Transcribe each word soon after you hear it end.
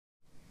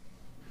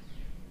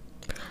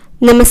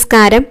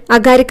നമസ്കാരം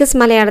അഗാരിക്കസ്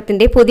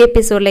മലയാളത്തിന്റെ പുതിയ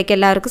എപ്പിസോഡിലേക്ക്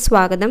എല്ലാവർക്കും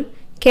സ്വാഗതം.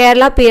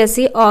 കേരള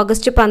Kpsc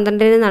ഓഗസ്റ്റ്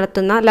 12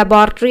 നടത്തുന്ന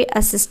laboratory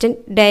assistant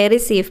diary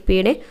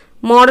CFPയുടെ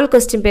model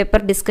question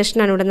paper discussion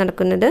ആണ് ഇവിടെ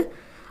നടക്കുന്നത്.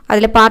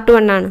 അതിലെ പാർട്ട്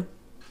 1 ആണ്.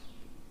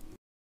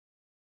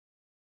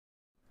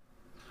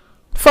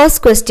 First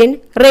question,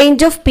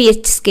 range of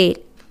pH scale.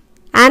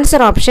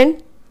 Answer option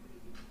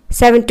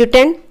 7 to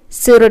 10,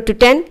 0 to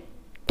 10,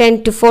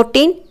 10 to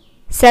 14,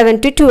 7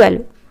 to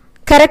 12.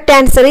 Correct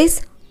answer is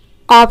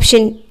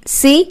option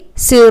C,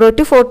 0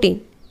 to 14.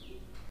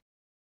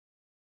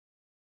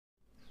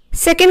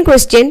 Second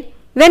question,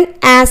 when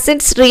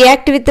acids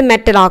react with the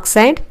metal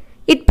oxide,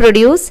 it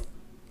produces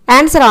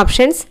answer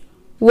options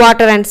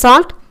water and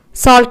salt,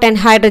 salt and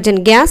hydrogen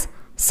gas,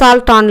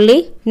 salt only,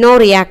 no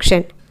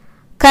reaction.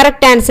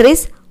 Correct answer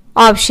is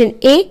option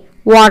A,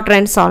 water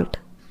and salt.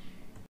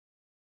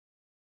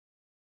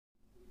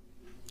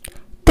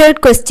 Third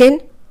question,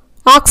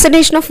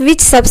 oxidation of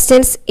which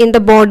substance in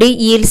the body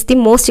yields the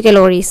most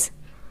calories?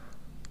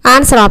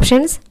 Answer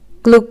options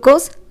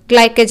glucose,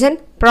 glycogen,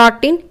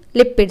 protein,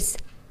 lipids.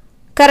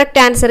 Correct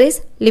answer is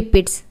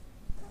lipids.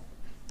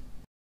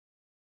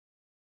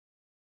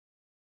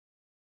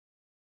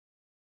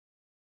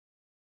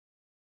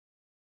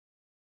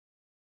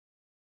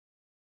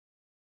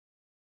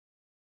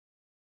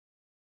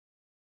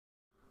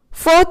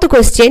 Fourth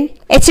question,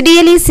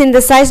 HDL is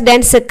synthesized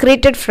and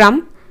secreted from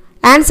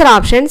answer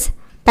options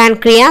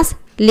pancreas,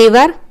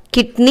 liver,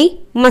 kidney,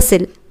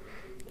 muscle.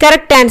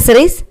 Correct answer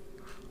is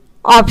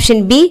option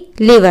B,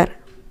 liver.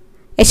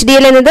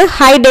 HDL എന്നത്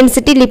high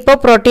density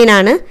lipoprotein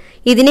ആണ്.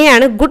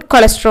 ഇതിനെയാണ് good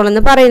cholesterol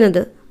എന്ന്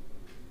പറയുന്നത്.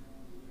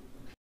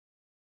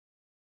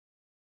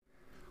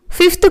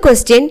 Fifth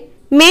question,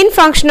 main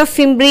function of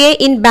fimbriae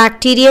in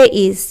bacteria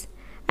is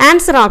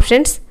answer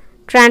options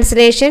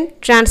translation,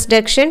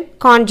 transduction,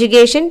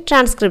 conjugation,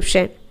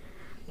 transcription.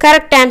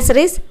 Correct answer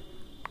is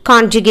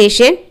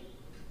conjugation.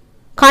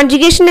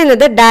 Conjugation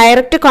എന്നത്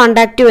direct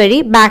contact വഴി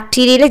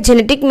ബാക്ടീരിയയിലെ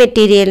genetic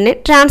മെറ്റീരിയലിനെ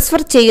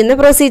transfer ചെയ്യുന്ന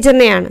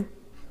പ്രൊസീജിയറിനെയാണ്.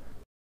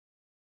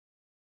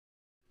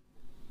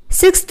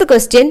 Sixth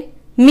question,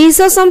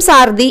 mesosomes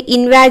are the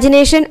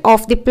ഇൻവാജിനേഷൻ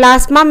of the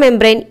plasma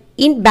membrane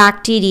in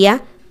bacteria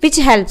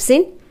which helps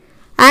in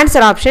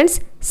answer options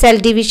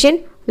cell division,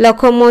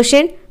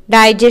 locomotion,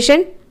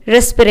 digestion,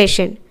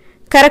 respiration.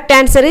 Correct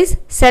answer is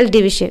cell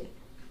division.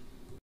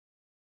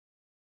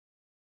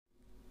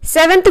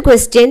 Seventh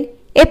question,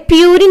 a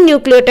purine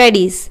nucleotide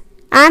is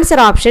answer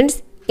options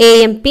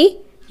AMP,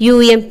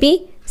 UMP,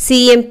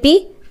 CMP,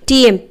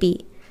 TMP.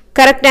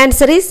 Correct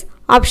answer is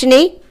option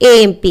A,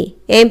 AMP.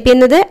 AMP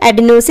എന്നത്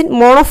adenosine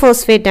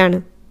monophosphate ആണ്.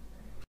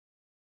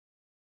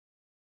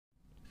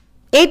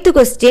 Eighth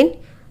question,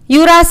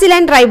 uracil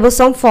and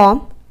ribosome form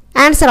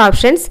answer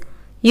options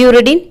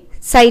uridine,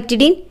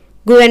 cytidine,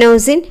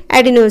 guanosine,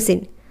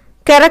 adenosine.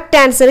 Correct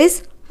answer is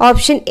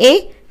option A,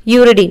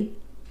 uridine.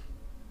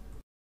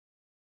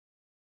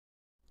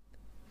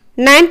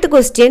 Ninth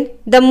question,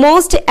 the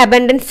most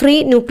abundant free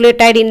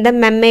nucleotide in the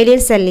mammalian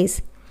cell is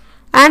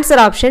answer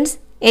options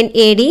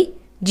NAD,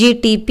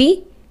 GTP,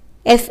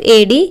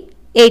 FAD,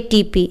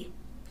 ATP.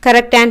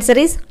 Correct answer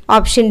is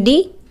option D,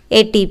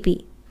 ATP.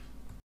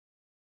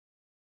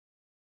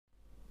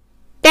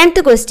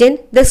 10th question,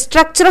 the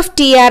structure of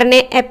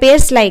tRNA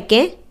appears like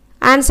a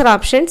answer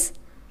options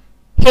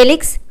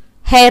helix,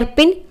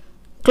 hairpin,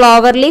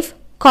 cloverleaf,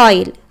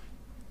 coil.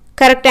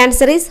 Correct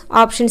answer is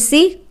option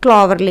C,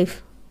 cloverleaf.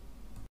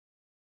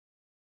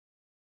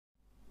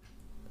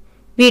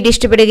 Video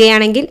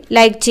ഇഷ്ടപ്പെടുകയാണെങ്കിൽ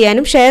like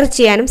ചെയ്യാനും share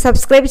ചെയ്യാനും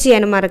subscribe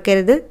ചെയ്യാനും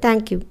മറക്കരുത്.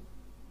 Thank you.